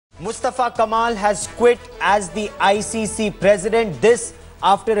Mustafa Kamal has quit as the ICC president. This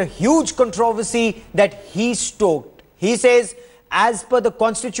after a huge controversy that he stoked. He says, as per the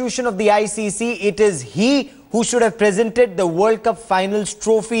constitution of the ICC, it is he who should have presented the World Cup finals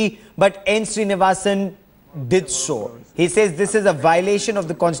trophy, but N. Srinivasan did so. He says this is a violation of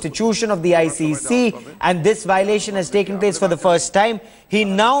the constitution of the ICC, and this violation has taken place for the first time. He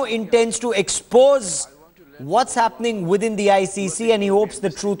now intends to expose what's happening within the ICC, and he hopes the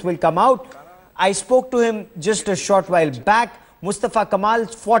truth will come out. I spoke to him just a short while back. Mustafa Kamal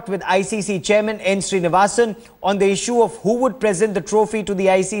fought with ICC chairman N. Srinivasan on the issue of who would present the trophy to the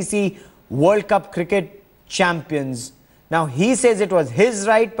ICC World Cup cricket champions. Now, he says it was his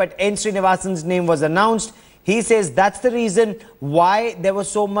right, but N. Srinivasan's name was announced. He says that's the reason why there was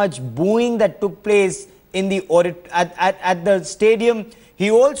so much booing that took place in the at the stadium. He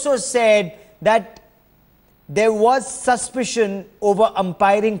also said that there was suspicion over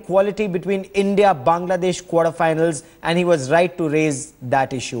umpiring quality between India-Bangladesh quarterfinals, and he was right to raise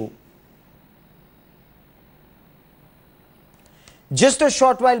that issue. Just a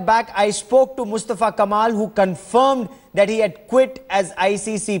short while back, I spoke to Mustafa Kamal, who confirmed that he had quit as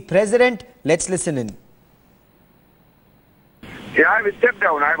ICC president. Let's listen in. Yeah, I've stepped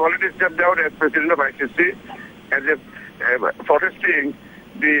down. I've already stepped down as president of ICC as protesting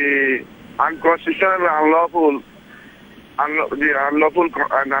the unconstitutional, unlawful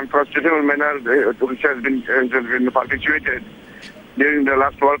and unconstitutional manner which has been perpetuated during the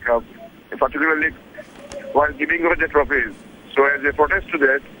last World Cup, particularly while giving away the trophies. So, as a protest to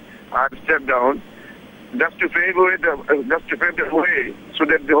that, I've stepped down just to pave the way so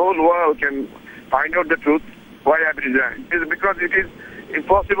that the whole world can find out the truth why I've resigned. It's because it is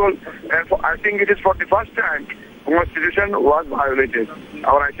impossible, and I think it is for the first time Constitution was violated.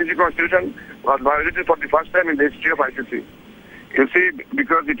 Our ICC Constitution was violated for the first time in the history of ICC. You see,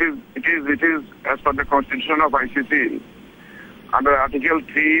 because it is as per the Constitution of ICC, under Article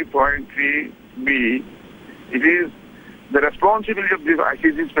 3.3b, it is the responsibility of the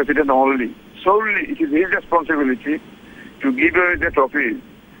ICC's president only. Solely, it is his responsibility to give away the trophies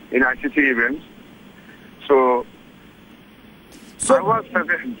in ICC events. So I was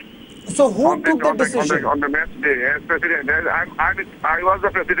present. So who took the decision? On the match day, as president, I was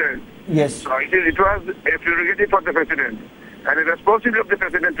the president. Yes. So it was a prerogative for the president and a responsibility of the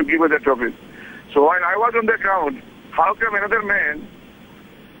president to give us the trophies. So while I was on the ground, how come another man,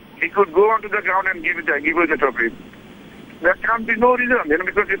 he could go onto the ground and give us the trophy? There can't be no reason,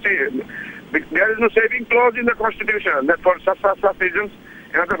 because you see, there is no saving clause in the Constitution that for such reasons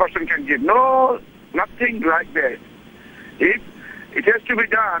another person can give. No, nothing like that. If it has to be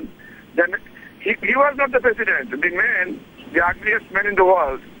done, then he was not the president. The man, the ugliest man in the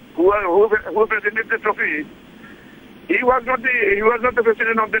world, who presented the trophy, he was not the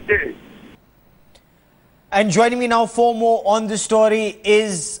president of the day. And joining me now for more on this story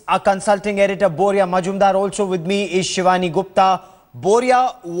is our consulting editor Boria Majumdar. Also with me is Shivani Gupta.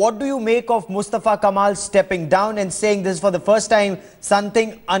 Boria, what do you make of Mustafa Kamal stepping down and saying this for the first time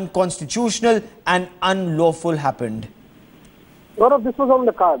something unconstitutional and unlawful happened? Gaurav, this was on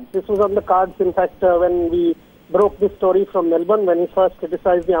the cards. This was on the cards, in fact, when we broke this story from Melbourne, when he first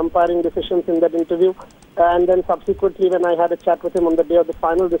criticized the umpiring decisions in that interview. And then subsequently, when I had a chat with him on the day of the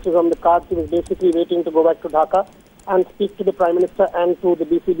final, this was on the cards. He was basically waiting to go back to Dhaka and speak to the Prime Minister and to the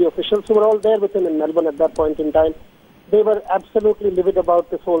BCB officials who were all there with him in Melbourne at that point in time. They were absolutely livid about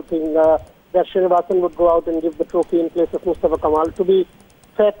this whole thing, that Srinivasan would go out and give the trophy in place of Mustafa Kamal. To be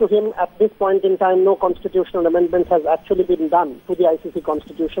fair to him, at this point in time, no constitutional amendment has actually been done to the ICC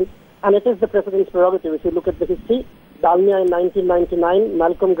Constitution. And it is the President's prerogative. If you look at the history, Dalmia in 1999,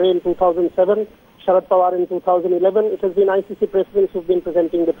 Malcolm Gray in 2007, Sharad Pawar in 2011, it has been ICC presidents who have been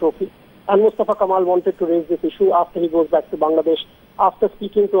presenting the trophy. And Mustafa Kamal wanted to raise this issue after he goes back to Bangladesh, after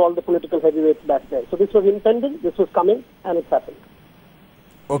speaking to all the political heavyweights back there. So this was impending, this was coming, and it's happened.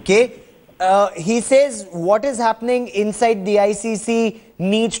 Okay. He says what is happening inside the ICC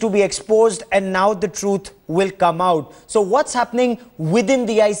needs to be exposed, and now the truth will come out. So what's happening within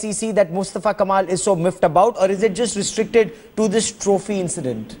the ICC that Mustafa Kamal is so miffed about, or is it just restricted to this trophy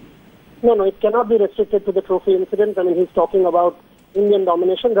incident? No, it cannot be restricted to the trophy incident. I mean, he's talking about Indian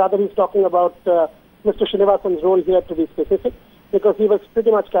domination. Rather, he's talking about Mr. Srinivasan's role here, to be specific, because he was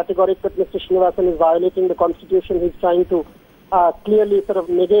pretty much categorical that Mr. Srinivasan is violating the Constitution. He's trying to clearly sort of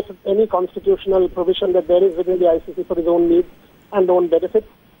negate any constitutional provision that there is within the ICC for his own needs and own benefits.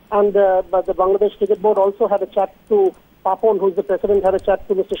 And but the Bangladesh Cricket Board also had a chat to Papon, who is the president, had a chat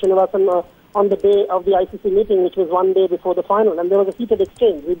to Mr. Srinivasan on the day of the ICC meeting, which was one day before the final. And there was a heated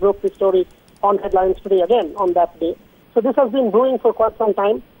exchange. We broke this story on headlines today again on that day. So this has been brewing for quite some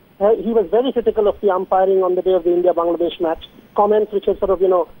time. he was very critical of the umpiring on the day of the India-Bangladesh match, comments which have sort of,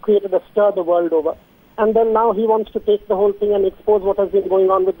 created a stir the world over. And then now he wants to take the whole thing and expose what has been going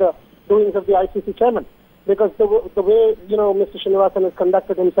on with the doings of the ICC chairman. Because the way, Mr. Srinivasan has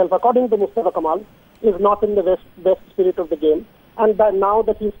conducted himself, according to Mustafa Kamal, is not in the best spirit of the game. And now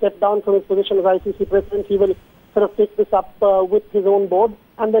that he stepped down from his position as ICC President, he will sort of take this up with his own board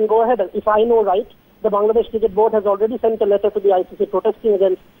and then go ahead. If I know right, the Bangladesh Cricket Board has already sent a letter to the ICC protesting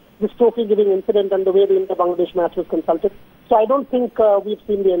against this trophy-giving incident and the way the India-Bangladesh match was consulted. So I don't think we've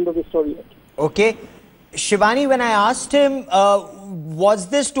seen the end of the story yet. Okay. Shivani, when I asked him, was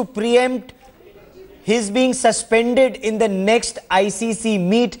this to preempt his being suspended in the next ICC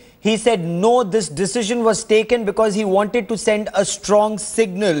meet, he said no, this decision was taken because he wanted to send a strong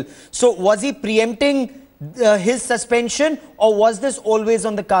signal. So was he preempting his suspension, or was this always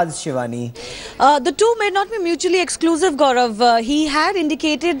on the cards, Shivani? The two may not be mutually exclusive, Gaurav. He had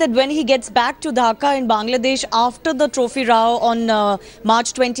indicated that when he gets back to Dhaka in Bangladesh after the trophy row on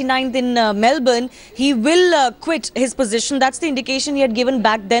March 29th in Melbourne, he will quit his position. That's the indication he had given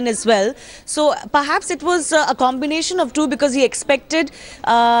back then as well. So perhaps it was a combination of two, because he expected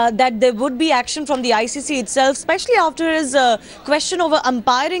that there would be action from the ICC itself, especially after his question over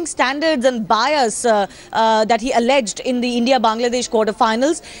umpiring standards and bias that he alleged in the India-Bangladesh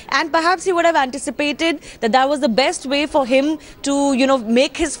quarterfinals. And perhaps he would have anticipated that that was the best way for him to,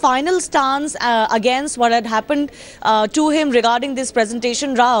 make his final stance against what had happened to him regarding this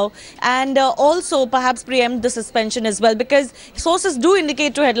presentation row, and also perhaps preempt the suspension as well, because sources do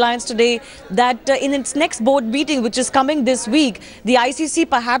indicate to headlines today that in its next board meeting, which is coming this week, the ICC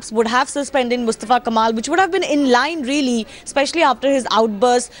perhaps would have suspended Mustafa Kamal, which would have been in line really, especially after his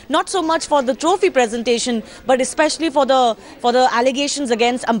outburst, not so much for the trophy presentation, but especially for the allegations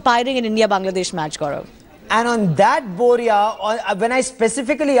against umpiring in India-Bangladesh match, Gaurav. And on that, Boria, when I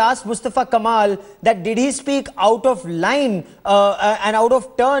specifically asked Mustafa Kamal that did he speak out of line and out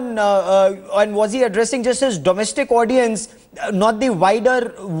of turn, and was he addressing just his domestic audience, not the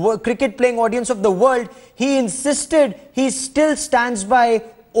wider cricket playing audience of the world, he insisted he still stands by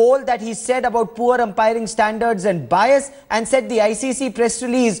all that he said about poor umpiring standards and bias, and said the ICC press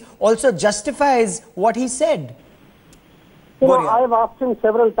release also justifies what he said. I've asked him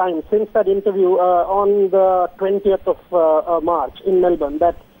several times since that interview on the 20th of March in Melbourne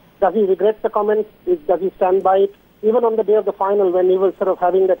that does he regret the comments, does he stand by it? Even on the day of the final, when he was sort of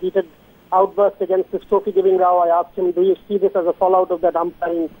having that heated outburst against this trophy-giving row, I asked him, do you see this as a fallout of that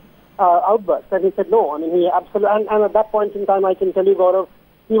umpiring outburst? And he said no. I mean, he absolutely, and at that point in time, I can tell you, Gaurav,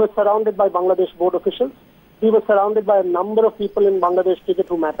 he was surrounded by Bangladesh board officials. He was surrounded by a number of people in Bangladesh cricket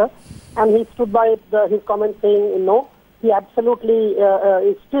who matter. And he stood by his comment saying no. He absolutely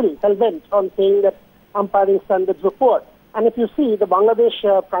is still hell-bent on saying that umpiring standards were poor. And if you see, the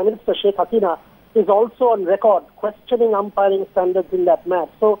Bangladesh Prime Minister Sheikh Hasina is also on record questioning umpiring standards in that match.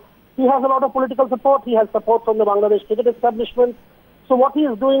 So he has a lot of political support. He has support from the Bangladesh cricket establishment. So what he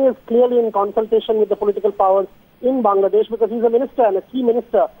is doing is clearly in consultation with the political powers in Bangladesh, because he's a minister and a key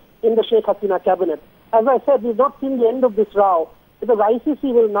minister in the Sheikh Hasina cabinet. As I said, we've not seen the end of this row, because ICC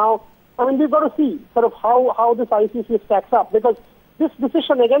will now, we've got to see sort of how this ICC stacks up, because this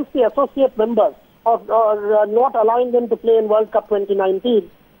decision against the associate members or not allowing them to play in World Cup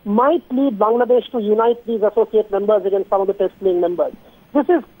 2019 might lead Bangladesh to unite these associate members against some of the test playing members. This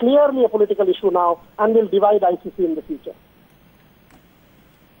is clearly a political issue now and will divide ICC in the future.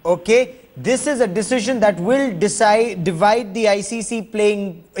 Okay, this is a decision that will divide the ICC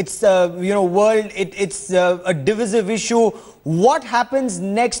playing its world. It's a divisive issue. What happens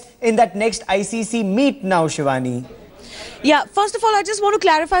next in that next ICC meet now, Shivani? Yeah, first of all, I just want to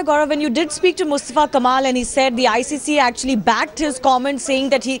clarify, Gaurav, when you did speak to Mustafa Kamal and he said the ICC actually backed his comment saying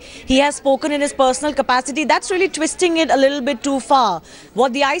that he has spoken in his personal capacity, that's really twisting it a little bit too far.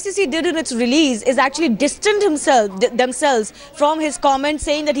 What the ICC did in its release is actually distant themselves from his comment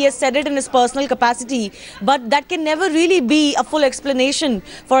saying that he has said it in his personal capacity. But that can never really be a full explanation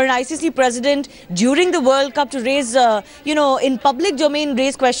for an ICC president during the World Cup to raise, in public domain,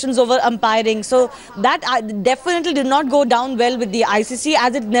 raise questions over umpiring. So that definitely did not go down well with the ICC,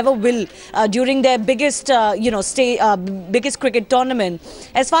 as it never will during their biggest, biggest cricket tournament.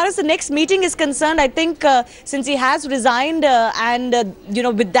 As far as the next meeting is concerned, I think since he has resigned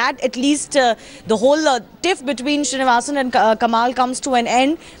with that, at least the whole tiff between Srinivasan and Kamal comes to an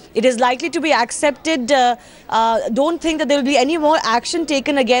end. It is likely to be accepted. Don't think that there will be any more action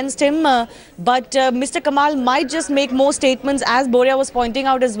taken against him. But Mr. Kamal might just make more statements, as Boria was pointing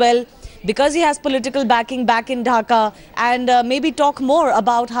out as well. because he has political backing back in Dhaka, and maybe talk more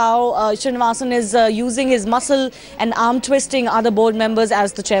about how Srinivasan is using his muscle and arm twisting other board members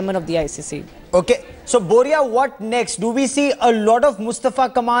as the chairman of the ICC. Okay, so Boria, what next? Do we see a lot of Mustafa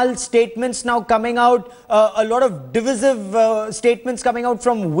Kamal statements now coming out, a lot of divisive statements coming out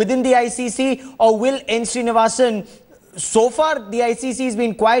from within the ICC, or will N. Srinivasan, so far the ICC has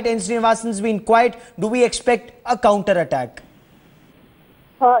been quiet, N. Srinivasan has been quiet, do we expect a counter-attack?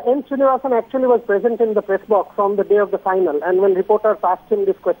 N. Srinivasan actually was present in the press box on the day of the final, and when reporters asked him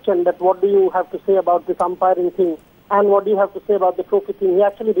this question, that what do you have to say about this umpiring thing and what do you have to say about the trophy thing, he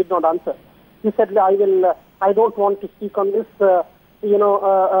actually did not answer. He said, I don't want to speak on this, let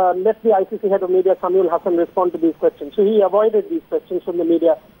the ICC head of media, Samuel Hassan, respond to these questions. So he avoided these questions from the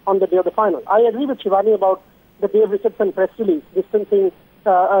media on the day of the final. I agree with Shivani about the Dave Richardson press release, distancing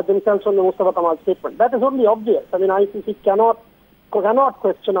themselves from the Mustafa Kamal statement. That is only obvious. I mean, ICC cannot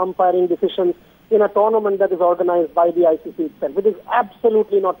question umpiring decisions in a tournament that is organized by the ICC itself. It is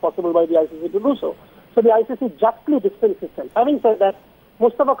absolutely not possible by the ICC to do so. So the ICC justly distanced itself. Having said that,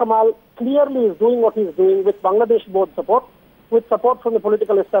 Mustafa Kamal clearly is doing what he is doing with Bangladesh board support, with support from the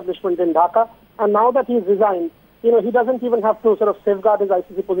political establishment in Dhaka, and now that he has resigned, he doesn't even have to sort of safeguard his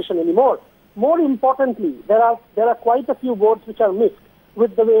ICC position anymore. More importantly, there are quite a few boards which are mixed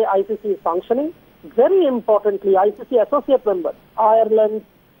with the way ICC is functioning. Very importantly, ICC associate members, Ireland,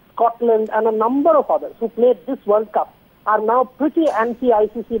 Scotland, and a number of others who played this World Cup are now pretty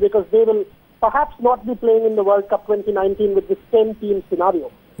anti-ICC because they will perhaps not be playing in the World Cup 2019 with this 10-team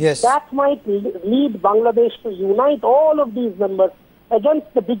scenario. Yes. That might lead Bangladesh to unite all of these members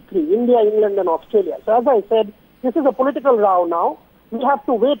against the big three, India, England, and Australia. So as I said, this is a political row now. We have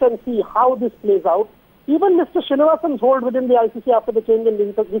to wait and see how this plays out. Even Mr. Srinivasan's hold within the ICC after the change in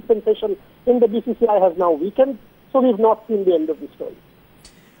the dispensation in the BCCI has now weakened. So we've not seen the end of the story.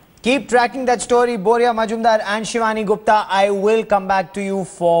 Keep tracking that story, Boria Majumdar and Shivani Gupta. I will come back to you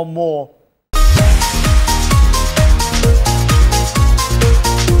for more.